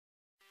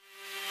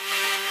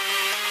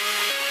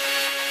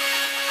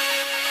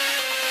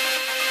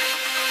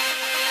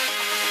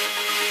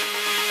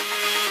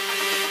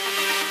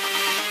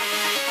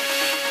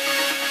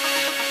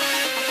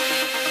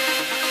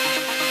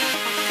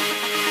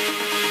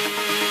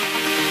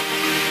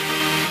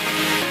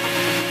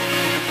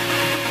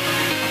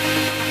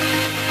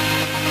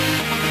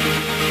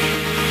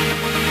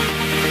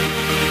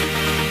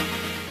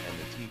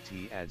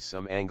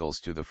some angles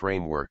to the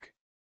framework.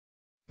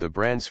 The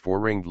brand's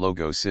four-ringed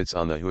logo sits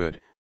on the hood,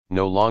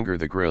 no longer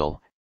the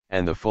grille,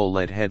 and the full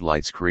LED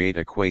headlights create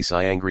a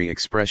quasi-angry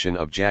expression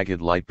of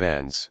jagged light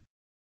bands.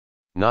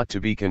 Not to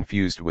be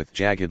confused with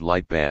Jagged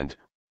Light Band,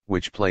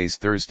 which plays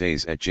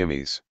Thursdays at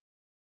Jimmy's.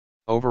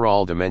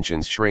 Overall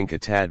dimensions shrink a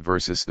tad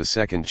versus the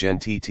second Gen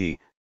TT,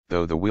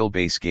 though the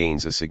wheelbase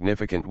gains a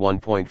significant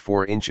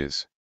 1.4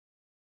 inches.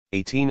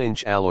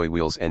 18-inch alloy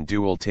wheels and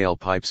dual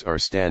tailpipes are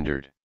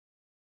standard.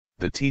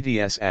 The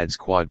TTS adds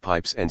quad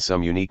pipes and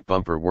some unique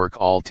bumper work,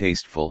 all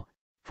tasteful,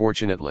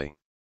 fortunately.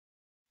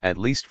 At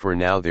least for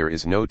now there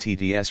is no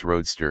TTS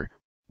Roadster,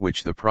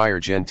 which the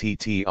prior Gen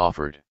TT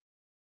offered.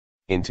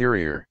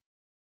 Interior.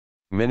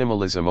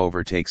 Minimalism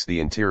overtakes the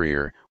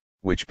interior,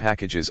 which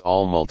packages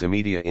all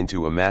multimedia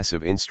into a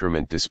massive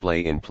instrument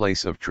display in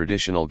place of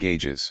traditional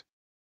gauges.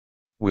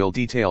 We'll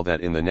detail that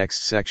in the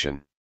next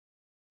section.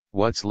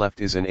 What's left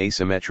is an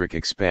asymmetric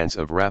expanse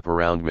of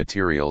wraparound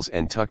materials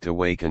and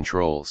tucked-away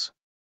controls.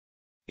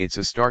 It's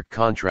a stark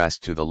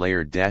contrast to the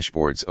layered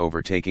dashboards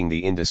overtaking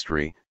the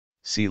industry,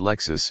 see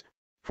Lexus,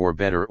 for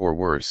better or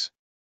worse.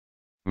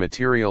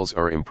 Materials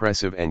are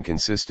impressive and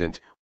consistent,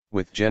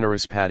 with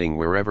generous padding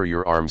wherever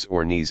your arms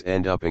or knees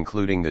end up,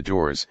 including the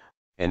doors,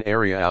 an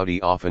area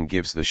Audi often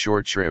gives the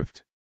short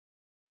shrift.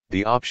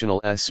 The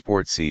optional S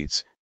Sport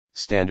seats,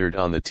 standard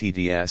on the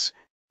TTS,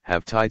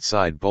 have tight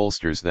side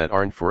bolsters that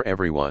aren't for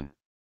everyone.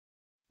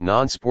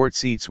 Non-sport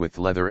seats with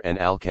leather and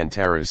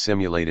Alcantara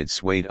simulated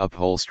suede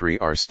upholstery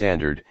are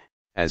standard,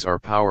 as are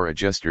power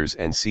adjusters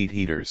and seat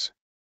heaters.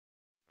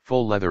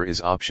 Full leather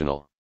is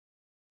optional.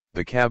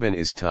 The cabin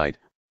is tight,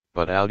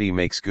 but Audi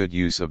makes good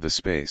use of the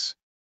space.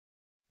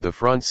 The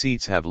front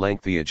seats have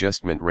lengthy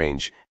adjustment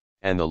range,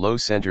 and the low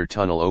center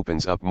tunnel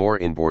opens up more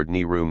inboard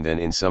knee room than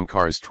in some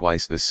cars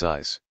twice this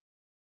size.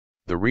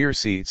 The rear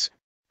seats,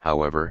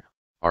 however,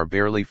 are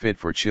barely fit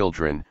for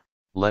children,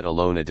 let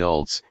alone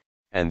adults,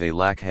 and they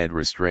lack head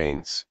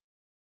restraints.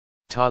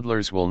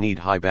 Toddlers will need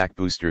high back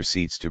booster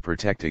seats to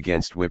protect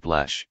against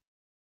whiplash.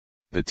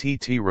 The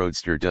TT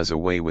Roadster does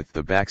away with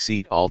the back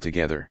seat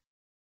altogether.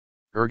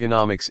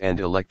 Ergonomics and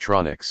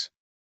electronics.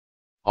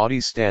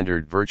 Audi's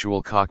standard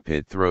virtual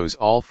cockpit throws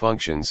all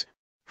functions,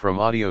 from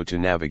audio to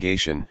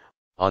navigation,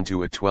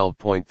 onto a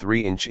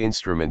 12.3-inch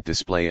instrument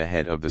display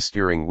ahead of the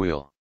steering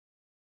wheel.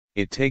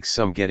 It takes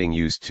some getting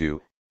used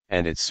to,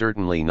 and it's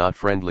certainly not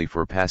friendly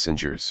for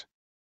passengers.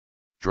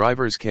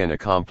 Drivers can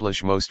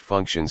accomplish most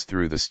functions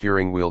through the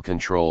steering wheel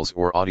controls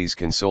or Audi's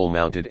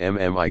console-mounted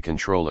MMI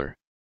controller.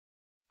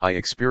 I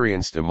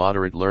experienced a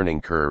moderate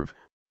learning curve,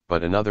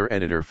 but another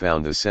editor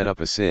found the setup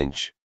a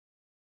cinch.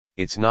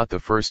 It's not the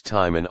first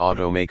time an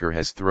automaker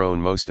has thrown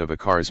most of a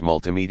car's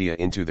multimedia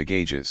into the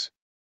gauges.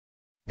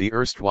 The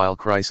erstwhile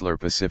Chrysler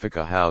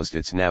Pacifica housed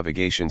its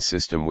navigation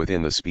system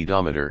within the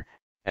speedometer,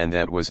 and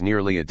that was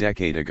nearly a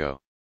decade ago.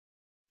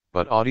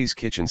 But Audi's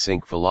kitchen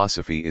sink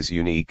philosophy is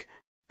unique,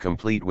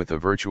 complete with a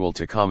virtual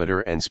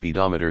tachometer and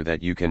speedometer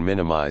that you can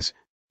minimize,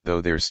 though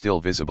they're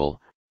still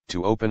visible,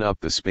 to open up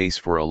the space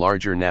for a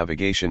larger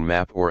navigation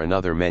map or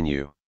another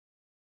menu.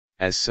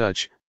 As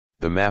such,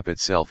 the map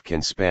itself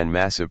can span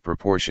massive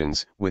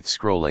proportions, with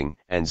scrolling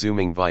and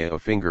zooming via a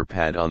finger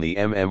pad on the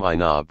MMI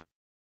knob.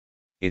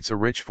 It's a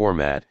rich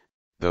format,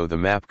 though the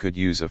map could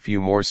use a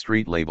few more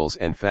street labels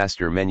and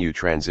faster menu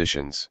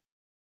transitions.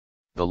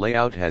 The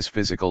layout has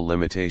physical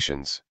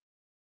limitations.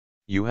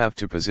 You have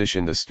to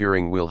position the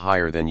steering wheel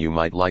higher than you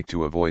might like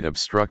to avoid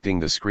obstructing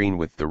the screen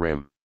with the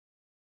rim.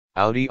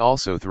 Audi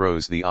also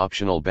throws the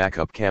optional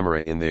backup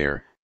camera in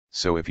there,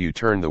 so if you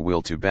turn the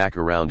wheel to back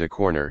around a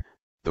corner,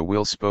 the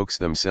wheel spokes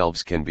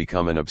themselves can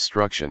become an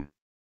obstruction.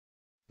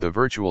 The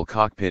virtual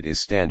cockpit is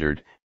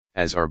standard,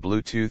 as are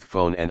Bluetooth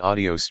phone and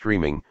audio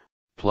streaming,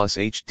 plus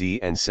HD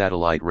and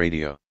satellite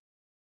radio.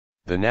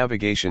 The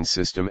navigation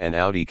system and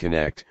Audi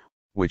Connect,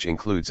 which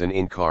includes an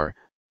in-car,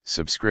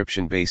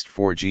 subscription-based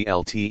 4G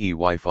LTE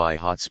Wi-Fi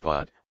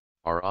hotspot,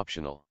 are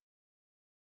optional.